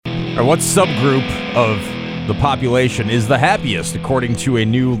Or what subgroup of the population is the happiest, according to a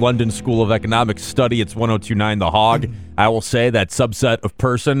new London School of Economics study? It's 1029 The Hog. I will say that subset of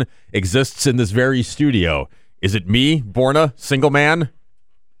person exists in this very studio. Is it me, Borna, single man?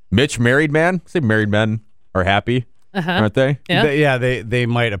 Mitch, married man? Say married men are happy, aren't they? Yeah, they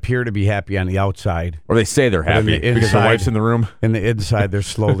might appear to be happy on the outside. Or they say they're happy because their wife's in the room. In the inside, they're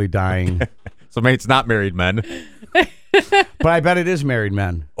slowly dying. So maybe it's not married men. But I bet it is married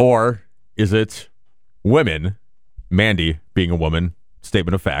men. Or is it women? Mandy being a woman,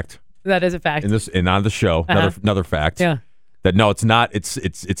 statement of fact. That is a fact. And on the show, another fact. Yeah. That no, it's not. It's a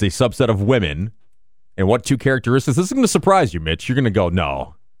subset of women. And what two characteristics? This is going to surprise you, Mitch. You're going to go,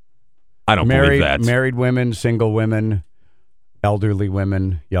 no, I don't believe that. Married women, single women, elderly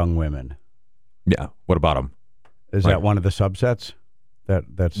women, young women. Yeah. What about them? Is that one of the subsets?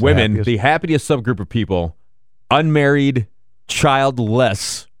 That's women, the happiest subgroup of people, unmarried,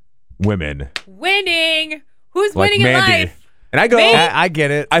 childless women. Winning. Who's like winning Mandy. in life? And I go, I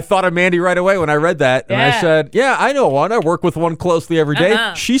get it. I thought of Mandy right away when I read that. And I said, yeah, I know one. I work with one closely every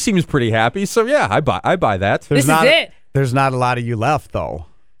day. She seems pretty happy. So, yeah, I buy that. This is it. There's not a lot of you left, though.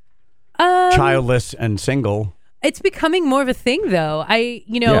 Childless and single. It's becoming more of a thing, though. A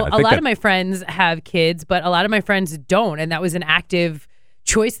lot of my friends have kids, but a lot of my friends don't. And that was an active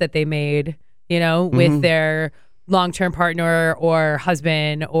choice that they made, with their long-term partner or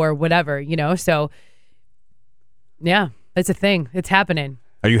husband or whatever, So, yeah, it's a thing. It's happening.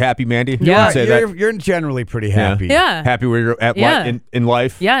 Are you happy, Mandy? Yeah. You're generally pretty happy. Yeah. Happy where you're at in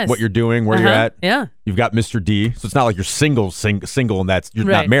life? Yes. What you're doing, where you're at? Yeah. You've got Mr. D. So it's not like you're single and that's you're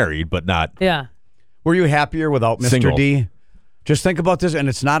not married, but not. Yeah. Were you happier without Mr. Single. D? Just think about this, and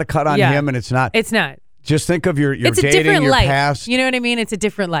it's not a cut on him, and it's not. It's not. Just think of your it's dating, a different your life. past. You know what I mean? It's a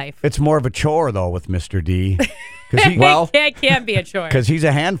different life. It's more of a chore, though, with Mr. D. It can't be a chore. Because he's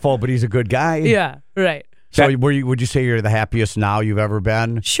a handful, but he's a good guy. Yeah, right. So would you say you're the happiest now you've ever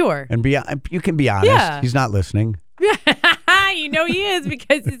been? Sure. And you can be honest. Yeah. He's not listening. You know he is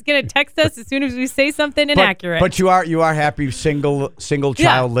because he's going to text us as soon as we say something inaccurate. But you are happy, single,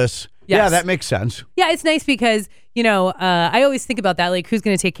 childless. Yes. Yeah, that makes sense. Yeah, it's nice because, I always think about that, like, who's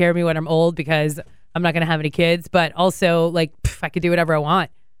going to take care of me when I'm old because I'm not going to have any kids, but also, like, I could do whatever I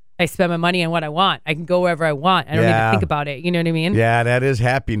want. I spend my money on what I want. I can go wherever I want. I don't need to think about it. You know what I mean? Yeah, that is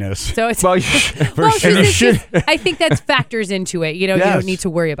happiness. So it's I think that factors into it. You don't need to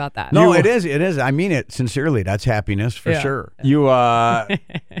worry about that. No, it is. It is. I mean it sincerely. That's happiness for sure. You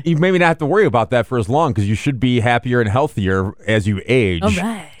maybe not have to worry about that for as long because you should be happier and healthier as you age. All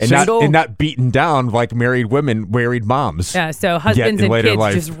right. And not beaten down like married moms. Yeah, so husbands and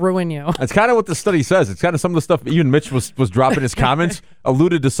kids just ruin you. That's kind of what the study says. It's kind of some of the stuff even Mitch was dropping his comments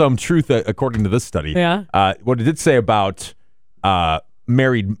alluded to some truth according to this study. Yeah. What it did say about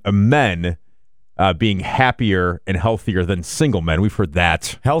married men being happier and healthier than single men. We've heard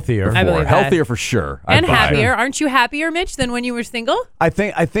that. Healthier. Before. I believe that. Healthier for sure. And happier. Aren't you happier, Mitch, than when you were single? I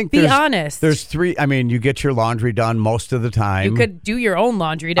think Be honest. There's three. I mean, you get your laundry done most of the time. You could do your own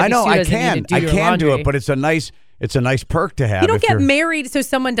laundry. I know, I can. I can do it, but but it's a nice perk to have. you don't get married so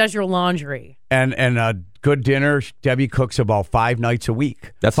someone does your laundry. And a good dinner. Debbie cooks about 5 nights a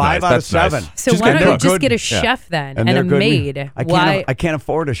week. That's 5 nice. out That's of 7. nice. So why don't you just get a chef then and a maid? I can't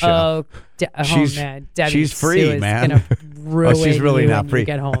afford a chef. Oh, man, Debbie she's free, Sue is man. gonna ruin she's really you not when free. You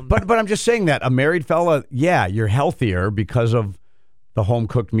get home. But I'm just saying that a married fella, you're healthier because of the home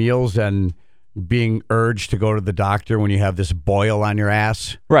cooked meals and being urged to go to the doctor when you have this boil on your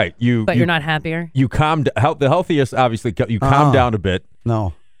ass. Right. But you're not happier? You calm down. The healthiest, obviously, you calm down a bit.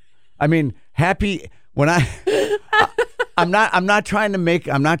 No. I mean, happy when I'm not trying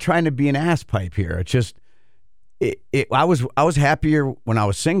to be an ass pipe here. It's just I was happier when I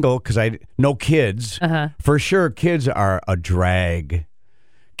was single because no kids. For sure, kids are a drag.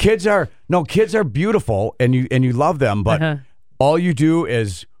 Kids are beautiful and you love them, but all you do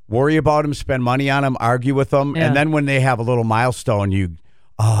is worry about them, spend money on them, argue with them, and then when they have a little milestone, you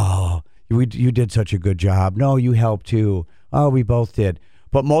did such a good job. No, you helped too. Oh, we both did.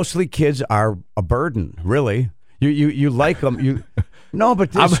 But mostly kids are a burden, really. You like them. No,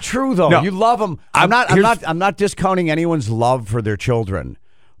 but it's true though. No, you love them. I'm not discounting anyone's love for their children.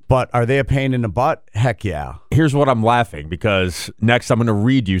 But are they a pain in the butt? Heck yeah. Here's what I'm laughing because next I'm going to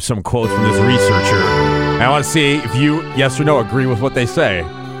read you some quotes from this researcher. And I want to see if you, yes or no, agree with what they say.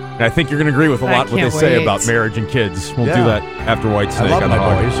 And I think you're going to agree with a lot what they say about marriage and kids. We'll do that after White Snake. I love on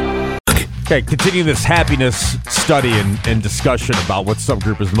my boys. Okay, continuing this happiness study and discussion about what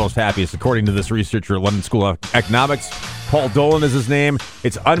subgroup is the most happiest, according to this researcher at London School of Economics. Paul Dolan is his name.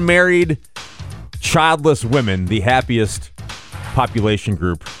 It's unmarried, childless women, the happiest population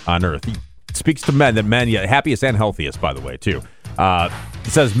group on Earth. He speaks to men, happiest and healthiest, by the way, too. He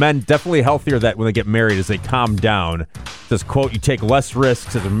says men definitely healthier that when they get married as they calm down. Says, quote, you take less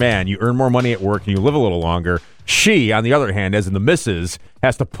risks as a man, you earn more money at work, and you live a little longer. She, on the other hand, as in the missus,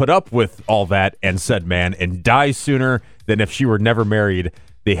 has to put up with all that and said man and die sooner than if she were never married.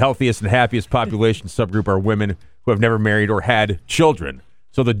 The healthiest and happiest population subgroup are women who have never married or had children.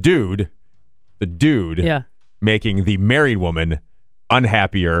 So the dude making the married woman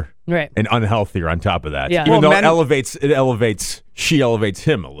unhappier and unhealthier on top of that. Yeah. Even though she elevates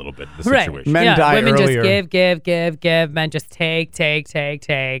him a little bit in the situation. Men die women earlier. Just give. Men just take.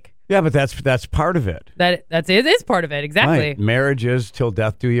 Yeah, but that's part of it. It is part of it, exactly. Right. Marriage is till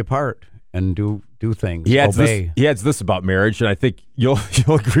death do you part, and do things. He adds this about marriage, and I think you'll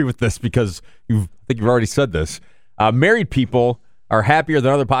agree with this because you've already said this. Married people are happier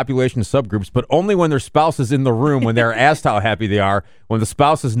than other population subgroups, but only when their spouse is in the room when they're asked how happy they are. When the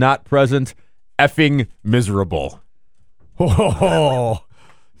spouse is not present, effing miserable. Oh,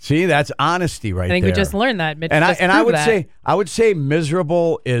 see, that's honesty right there. I think we just learned that, Mitch. And I would say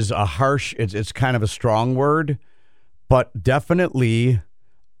miserable is a harsh. It's kind of a strong word, but definitely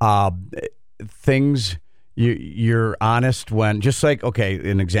things you're honest when. Just like,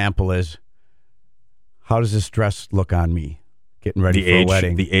 okay, an example is, how does this dress look on me? Getting ready for a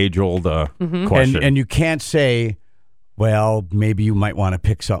wedding. The age-old question. And you can't say, well, maybe you might want to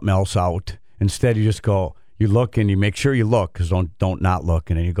pick something else out. Instead, you just go, you look and you make sure you look, because don't not look.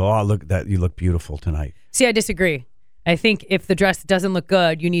 And then you go, oh, look, that you look beautiful tonight. See, I disagree. I think if the dress doesn't look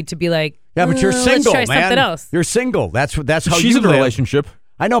good, you need to be like, yeah, but you're single, let's try something else. You're single. That's how she's in a relationship.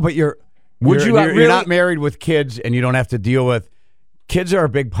 I know, but you're not married with kids, and you don't have to deal with kids. Are a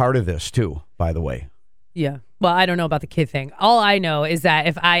big part of this too, by the way. Yeah. Well, I don't know about the kid thing. All I know is that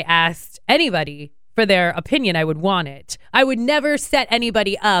if I asked anybody for their opinion, I would want it. I would never set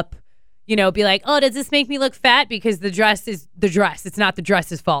anybody up, be like, oh, does this make me look fat? Because the dress is the dress. It's not the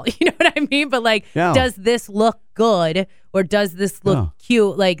dress's fault. You know what I mean? But does this look good or does this look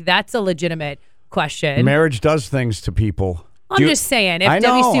cute? That's a legitimate question. Marriage does things to people. I'm just saying, if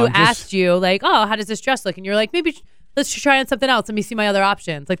Debbie Sue asked you, oh, how does this dress look? And you're like, maybe let's try on something else. Let me see my other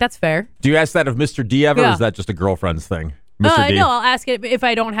options. That's fair. Do you ask that of Mr. D ever, or is that just a girlfriend's thing? Mr. D? No, I'll ask it if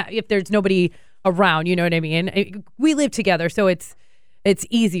I don't if there's nobody around. You know what I mean? We live together, so it's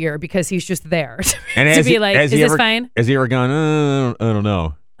easier because he's just there and to be like, is this fine? Has he ever gone? I don't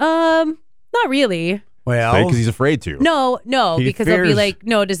know. Not really. Well, because he's afraid to. No, because I'll be like,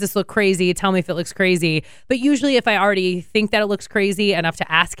 no, does this look crazy? Tell me if it looks crazy. But usually if I already think that it looks crazy enough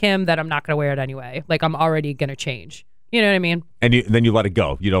to ask him, that I'm not going to wear it anyway. I'm already going to change. You know what I mean? And then you let it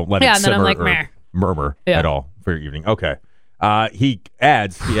go. You don't let it simmer or murmur at all for your evening. Okay. He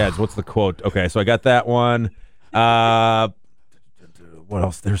adds, what's the quote? Okay, so I got that one. What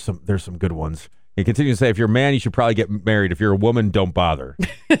else? There's some good ones. He continues to say, if you're a man, you should probably get married. If you're a woman, don't bother.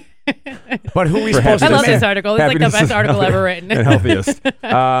 But who are we supposed to? I love this article. It's the best article ever written. And healthiest.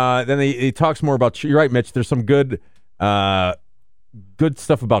 Then he talks more about. You're right, Mitch. There's some good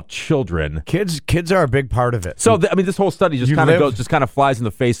stuff about children. Kids are a big part of it. So this whole study just kind of flies in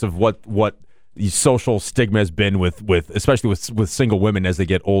the face of what the social stigma has been with especially with single women as they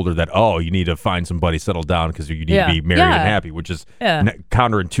get older. That you need to find somebody, settle down because you need to be married and happy, which is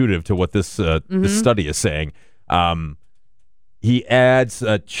counterintuitive to what this study is saying. He adds,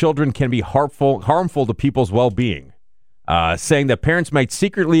 children can be harmful to people's well-being, saying that parents might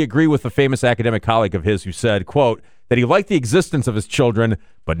secretly agree with a famous academic colleague of his who said, quote, that he liked the existence of his children,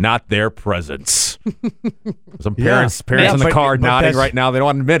 but not their presence. Some parents in the car nodding right now. They don't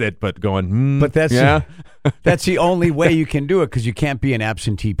want to admit it, but going, but that's that's the only way you can do it, because you can't be an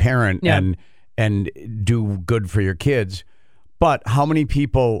absentee parent and do good for your kids. But how many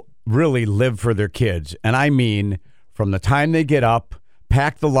people really live for their kids? And I mean, from the time they get up,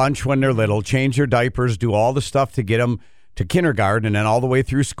 pack the lunch when they're little, change their diapers, do all the stuff to get them to kindergarten, and then all the way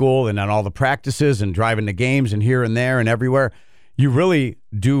through school, and then all the practices and driving the games and here and there and everywhere. You really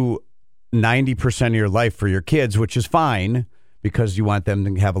do 90% of your life for your kids, which is fine because you want them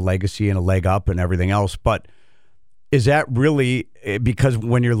to have a legacy and a leg up and everything else. But is that really, because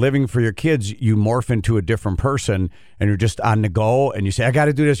when you're living for your kids, you morph into a different person and you're just on the go and you say, I got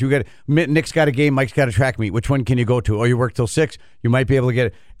to do this. Nick's got a game. Mike's got a track meet. Which one can you go to? Oh, you work till 6. You might be able to get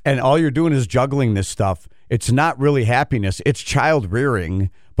it. And all you're doing is juggling this stuff. It's not really happiness. It's child rearing,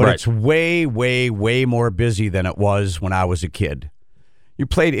 but it's way, way, way more busy than it was when I was a kid. You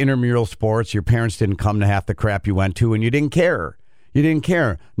played intramural sports. Your parents didn't come to half the crap you went to, and you didn't care.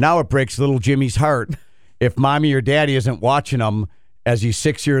 Now it breaks little Jimmy's heart if mommy or daddy isn't watching him as he's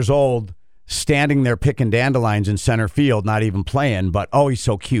 6 years old, standing there picking dandelions in center field, not even playing, but, oh, he's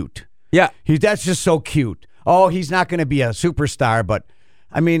so cute. Yeah. That's just so cute. Oh, he's not going to be a superstar, but,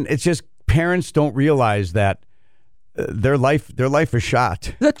 I mean, it's just parents don't realize that their life is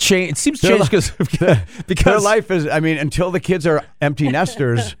shot. That change. It seems changed because their life is. I mean, until the kids are empty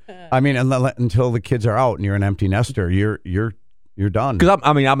nesters. I mean, until the kids are out and you're an empty nester, you're done. Because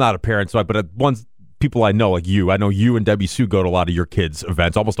I'm not a parent, so but once people I know like you, I know you and Debbie Sue go to a lot of your kids'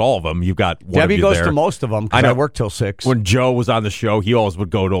 events, almost all of them. You've got one Debbie of you goes there. to most of them because I work till 6. When Joe was on the show, he always would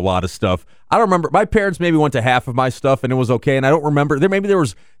go to a lot of stuff. I don't remember. My parents maybe went to half of my stuff and it was okay. And I don't remember.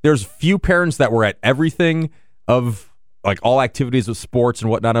 There's few parents that were at everything of like all activities of sports and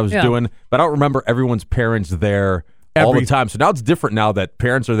whatnot I was doing, but I don't remember everyone's parents there all the time. So now it's different now that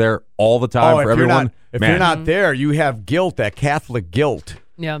parents are there all the time for everyone. If you're not there, you have guilt, that Catholic guilt.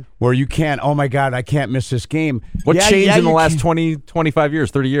 Yeah. Where you can't, oh my God, I can't miss this game. What changed in the last 20, 25 years,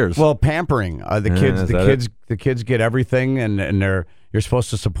 30 years? Well, pampering. The kids get everything and you're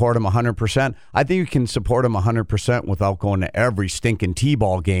supposed to support them 100%. I think you can support them 100% without going to every stinking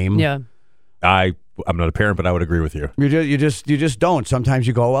T-ball game. Yeah. I'm not a parent, but I would agree with you. You just don't. Sometimes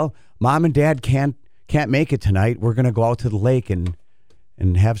you go, well, Mom and Dad can't make it tonight. We're going to go out to the lake and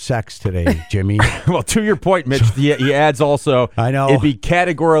have sex today, Jimmy. Well, to your point, Mitch, he adds also, I know. It'd be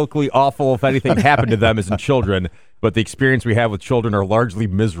categorically awful if anything happened to them as in children, but the experience we have with children are largely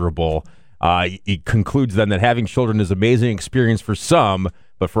miserable. He concludes then that having children is an amazing experience for some,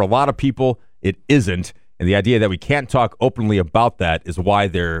 but for a lot of people, it isn't. And the idea that we can't talk openly about that is why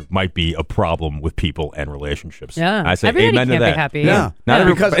there might be a problem with people and relationships. Yeah, I say everybody amen to can't that. be happy. Yeah, not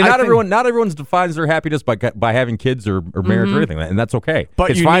everyone everyone defines their happiness by having kids or marriage or anything, and that's okay.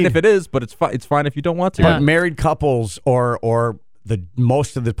 But it's fine if it is, but it's fine if you don't want to. But married couples or the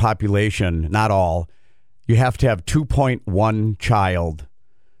most of the population, not all, you have to have 2.1 child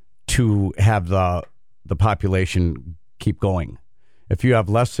to have the population keep going. If you have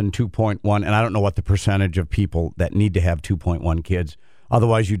less than 2.1, and I don't know what the percentage of people that need to have 2.1 kids,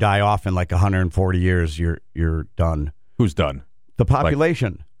 otherwise you die off in like 140 years. You're done. Who's done? The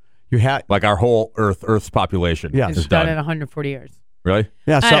population. Like our whole Earth's population. Yeah, It's done in 140 years. Really?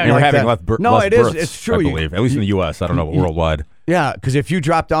 Yeah, something We're like having that. less it is. births, It's true. I believe, at least in the U.S. I don't know, but worldwide. Yeah, because if you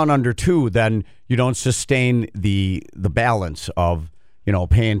drop down under 2, then you don't sustain the balance of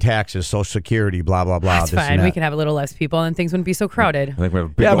paying taxes, Social Security, blah blah blah. That's fine. We could have a little less people, and things wouldn't be so crowded. I think we have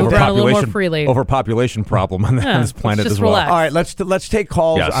a big a little more freely. overpopulation problem on this planet just as well. relax. All right, let's take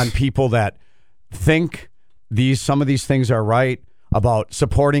calls on people that think some of these things are right about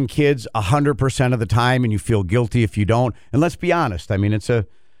supporting kids 100% of the time, and you feel guilty if you don't. And let's be honest. I mean,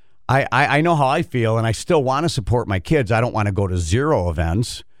 I know how I feel, and I still want to support my kids. I don't want to go to 0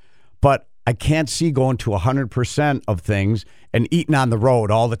 events, but I can't see going to 100% of things and eating on the road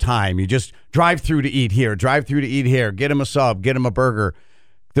all the time. You just drive through to eat here, drive through to eat here, get him a sub, get him a burger.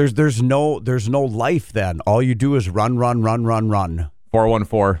 There's no life then. All you do is run.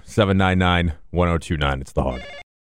 414-799-1029. It's the Hog.